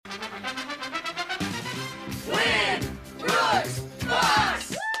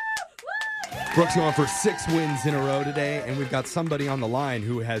Brooke's going for 6 wins in a row today, and we've got somebody on the line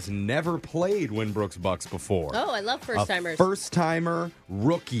who has never played Winbrooks Bucks before. Oh, I love first-timers. First-timer,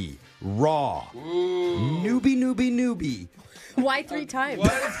 rookie, raw, newbie. Why 3 times?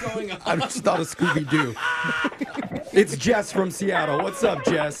 What is going on? I just thought of Scooby-Doo. It's Jess from Seattle. What's up,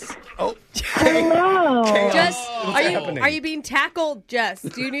 Jess? Oh, Hello. Jess, What's happening? are you being tackled, Jess?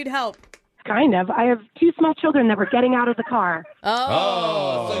 Do you need help? Kind of. I have 2 small children that were getting out of the car.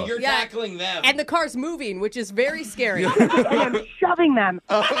 So you're Yeah. tackling them. And the car's moving, which is very scary. And I'm shoving them.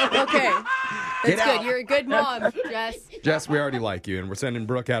 Okay. Get That's out. good. You're a good mom, Jess. Jess, we already like you, and we're sending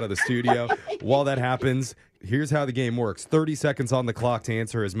Brooke out of the studio. While that happens, here's how the game works. 30 seconds on the clock to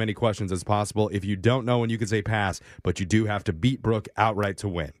answer as many questions as possible. If you don't know one, you can say pass, but you do have to beat Brooke outright to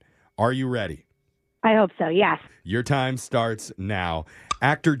win. Are you ready? I hope so, yes. Your time starts now.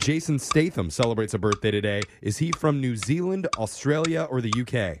 Actor Jason Statham celebrates a birthday today. Is he from New Zealand, Australia, or the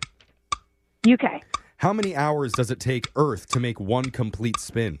UK? UK. How many hours does it take Earth to make one complete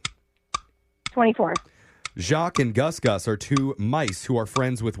spin? 24. Jacques and Gus Gus are 2 mice who are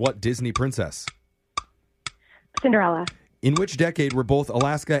friends with what Disney princess? Cinderella. In which decade were both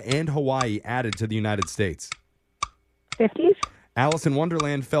Alaska and Hawaii added to the United States? 50s. Alice in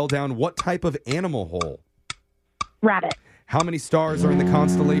Wonderland fell down what type of animal hole? Rabbit. How many stars are in the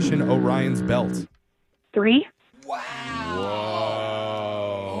constellation Orion's Belt? 3.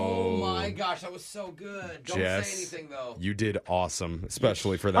 Wow. Oh my gosh, that was so good. Don't Jess, say anything though. You did awesome,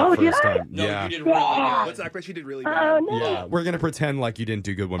 especially for that Oh, did first I? time. No, yeah. you did really good. Let's act like she did really Oh, bad. no. Yeah, we're going to pretend like you didn't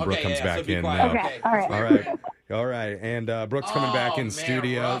do good when Okay, Brooke comes yeah, back so be in. quiet. though. Okay, all right. All right. All right. And Brooke's coming back in man,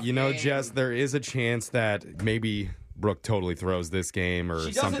 studio. rough You know, game. Jess, there is a chance that maybe Brooke totally throws this game or She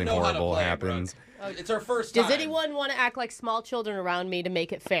doesn't something know how to horrible play, happens. Brooke. It's our first time. Does anyone want to act like small children around me to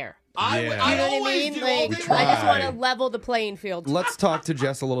make it fair? I, Yeah. I You know what I always mean? do. Like, all the try. I just want Right. to level the playing field. Let's talk to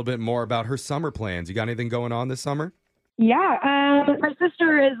Jess a little bit more about her summer plans. You got anything going on this summer? Yeah, my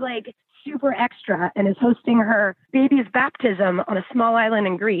sister is like super extra and is hosting her baby's baptism on a small island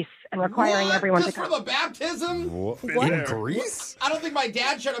in Greece and requiring What? everyone Just to for come. the baptism? What? In Greece? I don't think my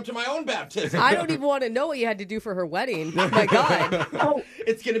dad showed up to my own baptism. I don't even want to know what you had to do for her wedding. My God. Oh,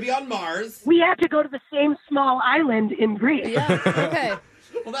 It's going to be on Mars. we had to go to the same small island in Greece. Yeah. Okay.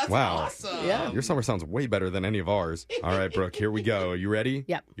 Well, that's Wow. awesome. Yeah. Your summer sounds way better than any of ours. All right, Brooke, here we go. Are you ready?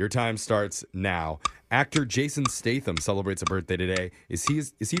 Yep. Your time starts now. Actor Jason Statham celebrates a birthday today. Is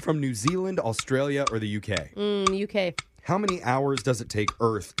he from New Zealand, Australia, or the UK? UK. How many hours does it take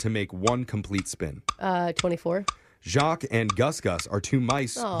Earth to make one complete spin? 24. Jacques and Gus Gus are 2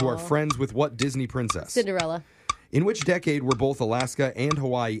 mice who are Aw. friends with what Disney princess? Cinderella. In which decade were both Alaska and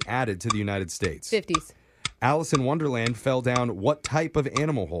Hawaii added to the United States? 50s. Alice in Wonderland fell down what type of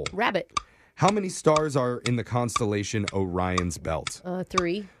animal hole? Rabbit. How many stars are in the constellation Orion's Belt?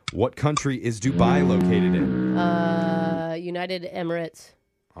 3. What country is Dubai located in? United Emirates.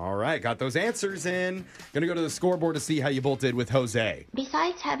 All right, got those answers in. Gonna go to the scoreboard to see how you both did with Jose.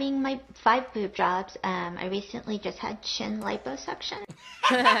 Besides having my 5 boob jobs, I recently just had chin liposuction.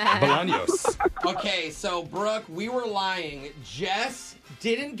 Bolaños. Okay, so Brooke, we were lying. Jess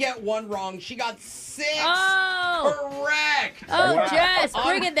didn't get one wrong. She got 6 Oh! correct. Oh, Wow. Jess,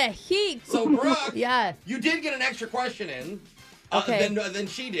 bringing the heat. So Brooke, Yeah. you did get an extra question in. Okay. Than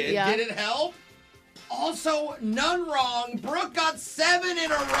she did. Yeah. Did it help? Also, none wrong. Brooke got 7 in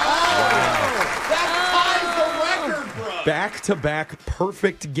a row. That ties the record, Brooke. Back-to-back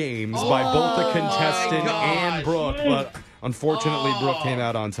perfect games by both the contestant gosh. and Brooke, but unfortunately Brooke came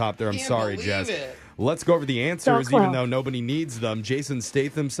out on top there. I'm Can't sorry, believe Jess. it. Let's go over the answers, So even close. though nobody needs them. Jason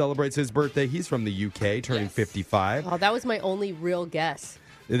Statham celebrates his birthday. He's from the UK, turning 55. Oh, that was my only real guess.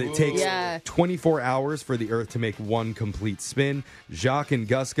 It takes Yeah. 24 hours for the Earth to make one complete spin. Jacques and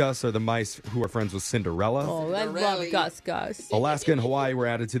Gus Gus are the mice who are friends with Cinderella. Oh, I love Cinderella. Gus Gus. Alaska and Hawaii were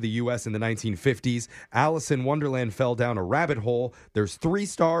added to the U.S. in the 1950s. Alice in Wonderland fell down a rabbit hole. There's 3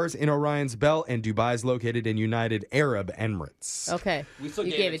 stars in Orion's Belt, and Dubai is located in United Arab Emirates. Okay. We still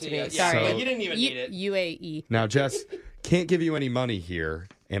you gave it to me. you. Sorry. Yeah, but you didn't even need it. UAE. Now, Jess, can't give you any money here,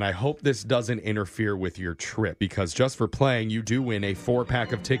 and I hope this doesn't interfere with your trip, because just for playing, you do win a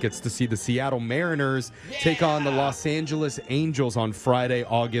 4-pack of tickets to see the Seattle Mariners take on the Los Angeles Angels on Friday,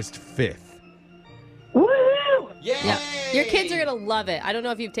 August 5th. Woo! Yay! Yeah. Your kids are going to love it. I don't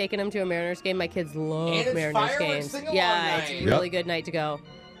know if you've taken them to a Mariners game. My kids love And it's Mariners fireworks games. sing-along Yeah, it's night. a really Yep. good night to go.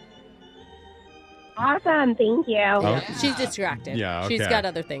 Awesome. Thank you. Oh, She's distracted. Yeah, She's okay. got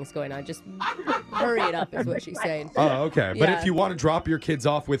other things going on. Just hurry it up is what she's saying. Oh, okay. But Yeah. if you want to drop your kids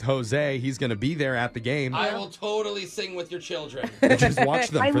off with Jose, he's going to be there at the game. I will totally sing with your children. Just watch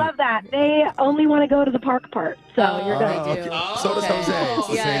them. I for love that. They only want to go to the park part, so Oh, you're they good. do. So does Okay. Jose. It's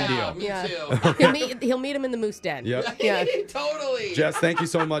the Yeah. same deal. Me Yeah. too. He'll meet him in the moose den. Yep. Yeah. Totally. Jess, thank you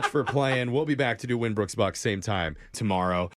so much for playing. We'll be back to do Winbrook's Bucks same time tomorrow.